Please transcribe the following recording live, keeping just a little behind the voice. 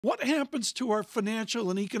What happens to our financial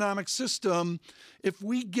and economic system if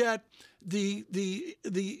we get the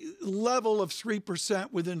level of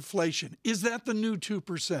 3% with inflation? Is that the new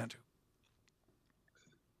 2%?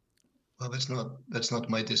 Well, that's not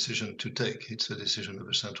my decision to take. It's a decision of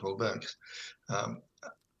the central banks.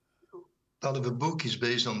 Part of the book is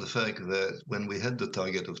based on the fact that when we had the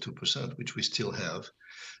target of 2%, which we still have,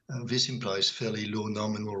 this implies fairly low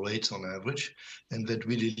nominal rates on average, and that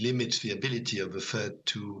really limits the ability of the Fed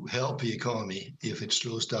to help the economy if it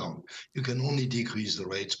slows down. You can only decrease the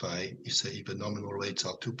rates by, you say, if the nominal rates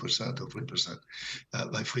are 2% or 3%,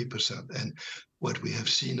 by 3%. And what we have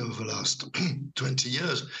seen over the last 20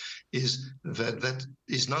 years is that that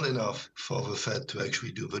is not enough for the Fed to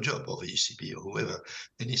actually do the job, or the ECB or whoever,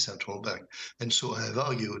 any central bank. And so I have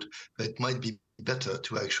argued that it might be better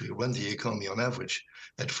to actually run the economy on average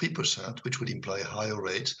at 3%, which would imply higher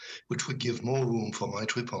rates, which would give more room for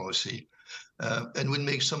monetary policy, and would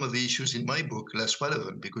make some of the issues in my book less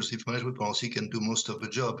relevant, because if monetary policy can do most of the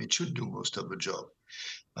job, it should do most of the job.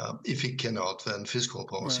 If it cannot, then fiscal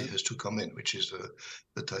policy has to come in, which is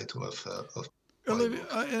the title of Olivier,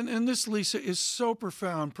 and this, Lisa, is so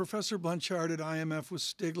profound. Professor Blanchard at IMF with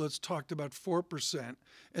Stiglitz talked about 4%,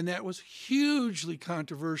 and that was hugely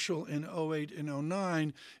controversial in 08 and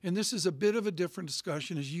 09. And this is a bit of a different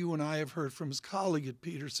discussion, as you and I have heard from his colleague at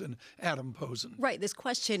Peterson, Adam Posen. Right, this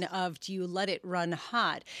question of do you let it run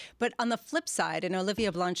hot? But on the flip side, and Olivier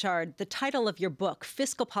Blanchard, the title of your book,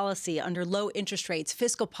 Fiscal Policy Under Low Interest Rates,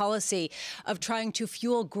 Fiscal Policy of Trying to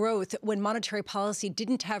Fuel Growth When Monetary Policy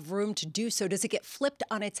Didn't Have Room to Do So, does it get flipped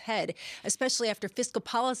on its head, especially after fiscal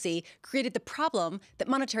policy created the problem that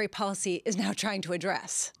monetary policy is now trying to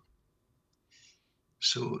address?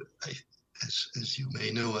 So, as you may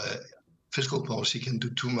know, fiscal policy can do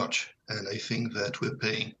too much. And I think that we're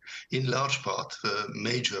paying, in large part, the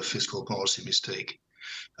major fiscal policy mistake.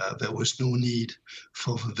 There was no need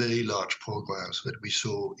for the very large programs that we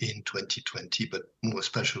saw in 2020, but more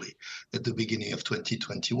especially at the beginning of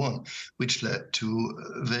 2021, which led to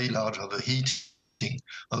very large overheating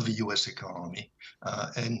of the US economy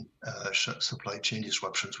and supply chain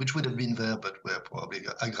disruptions, which would have been there, but were probably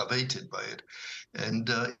aggravated by it. And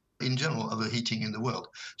in general, overheating in the world.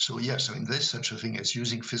 So yes, I mean, there's such a thing as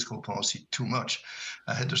using fiscal policy too much.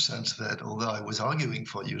 I had the sense that although I was arguing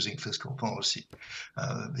for using fiscal policy,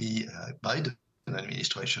 the Biden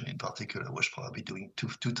administration in particular was probably doing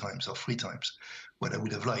two times or three times what I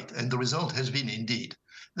would have liked. And the result has been, indeed,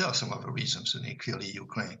 there are some other reasons, and clearly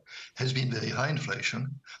Ukraine has been very high inflation,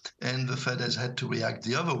 and the Fed has had to react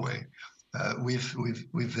the other way. With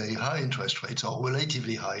very high interest rates, or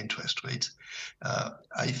relatively high interest rates.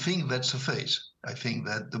 I think that's a phase. I think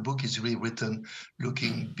that the book is really written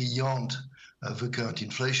looking beyond the current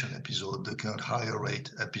inflation episode, the current higher rate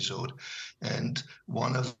episode. And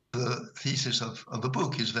one of the theses of the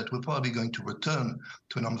book is that we're probably going to return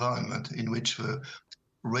to an environment in which the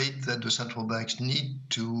rate that the central banks need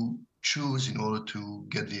to choose in order to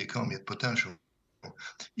get the economy at potential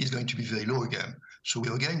is going to be very low again. So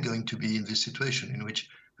we're again going to be in this situation in which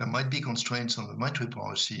there might be constraints on the monetary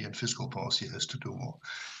policy, and fiscal policy has to do more.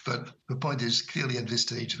 But the point is, clearly at this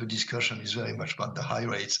stage, the discussion is very much about the high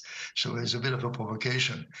rates. So there's a bit of a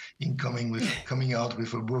provocation in coming out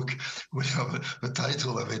with a book with the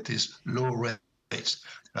title of it is Low Rates.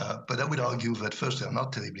 But I would argue that first, they're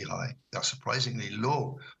not terribly high. They're surprisingly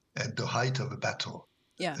low at the height of a battle.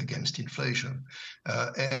 Against inflation.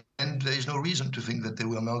 And there is no reason to think that they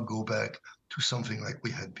will not go back to something like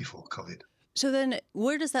we had before COVID. So then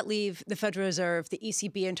where does that leave the Federal Reserve, the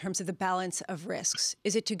ECB, in terms of the balance of risks?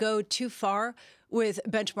 Is it to go too far with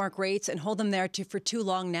benchmark rates and hold them there for too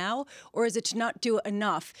long now? Or is it to not do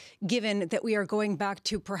enough, given that we are going back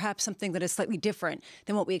to perhaps something that is slightly different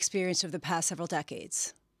than what we experienced over the past several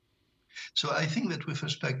decades? So I think that with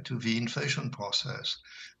respect to the inflation process,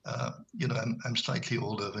 I'm slightly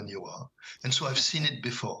older than you are. And so I've seen it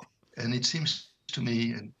before. And it seems to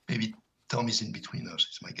me, and maybe Tom is in between us,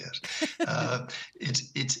 is my guess.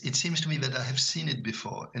 It seems to me that I have seen it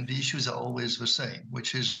before. And the issues are always the same,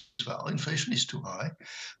 which is, well, inflation is too high.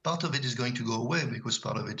 Part of it is going to go away because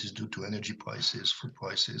part of it is due to energy prices, food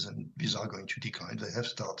prices, and these are going to decline. They have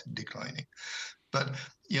started declining. But,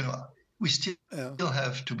 we still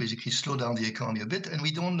have to basically slow down the economy a bit, and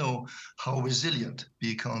we don't know how resilient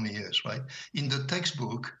the economy is, right? In the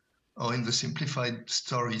textbook or in the simplified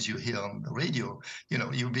stories you hear on the radio,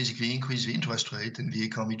 you basically increase the interest rate and the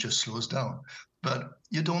economy just slows down. But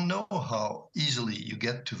you don't know how easily you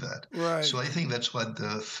get to that. Right. So I think that's what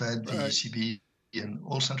the Fed, the ECB, and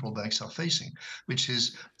all central banks are facing, which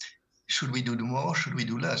is, should we do more? Should we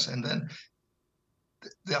do less? And then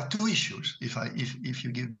there are two issues, if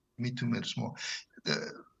you give me 2 minutes more.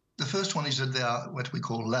 The first one is that there are what we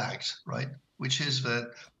call lags, right? Which is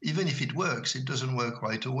that even if it works, it doesn't work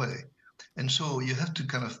right away. And so you have to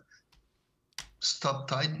kind of stop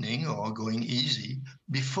tightening or going easy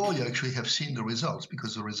before you actually have seen the results,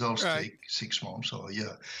 because the results take 6 months or a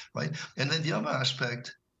year, right? And then the other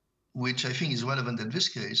aspect, which I think is relevant in this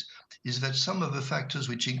case, is that some of the factors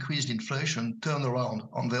which increased inflation turn around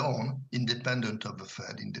on their own, independent of the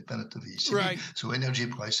Fed, independent of the ECB. Right. So energy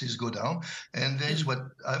prices go down. And there's what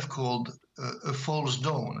I've called a false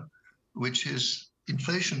dawn, which is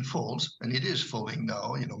inflation falls, and it is falling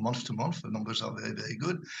now, month to month. The numbers are very, very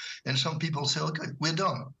good. And some people say, okay, we're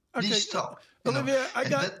done. Please stop. Olivier,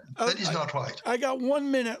 that is not right. I got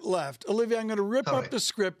 1 minute left. Olivier, I'm going to rip up the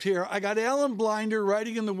script here. I got Alan Blinder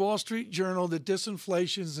writing in the Wall Street Journal that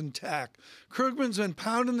disinflation is intact. Krugman's been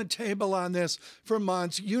pounding the table on this for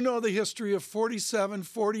months. You know the history of 47,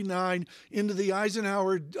 49 into the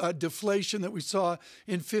Eisenhower deflation that we saw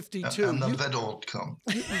in 52. I'm not that old, come.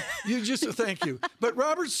 You just, thank you. But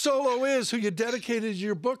Robert Solow is, who you dedicated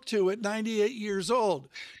your book to at 98 years old.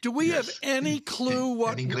 Do we have any clue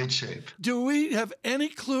what... in great shape. Do we have any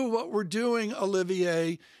clue what we're doing,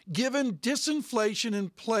 Olivier, given disinflation in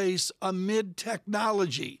place amid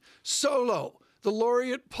technology? Solow, the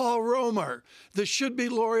laureate Paul Romer, the should-be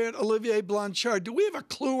laureate Olivier Blanchard. Do we have a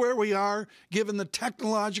clue where we are, given the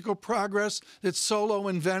technological progress that Solow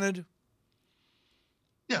invented?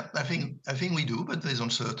 Yeah, I think we do, but there's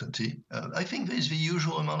uncertainty. I think there's the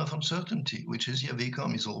usual amount of uncertainty, which is, the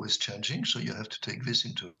economy is always changing, so you have to take this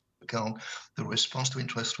into account. The response to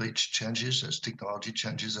interest rates changes as technology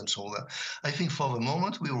changes and so on. I think for the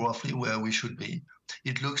moment, we're roughly where we should be.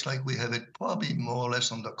 It looks like we have it probably more or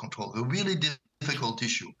less under control. The really difficult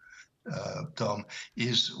issue, Tom,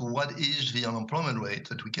 is what is the unemployment rate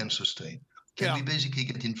that we can sustain? Can we basically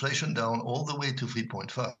get inflation down all the way to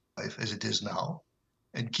 3.5 as it is now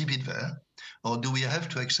and keep it there? Or do we have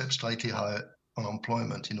to accept slightly higher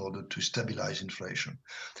unemployment in order to stabilize inflation?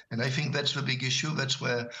 And I think that's the big issue. That's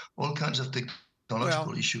where all kinds of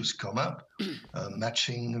technological issues come up,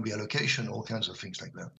 matching, reallocation, all kinds of things like that.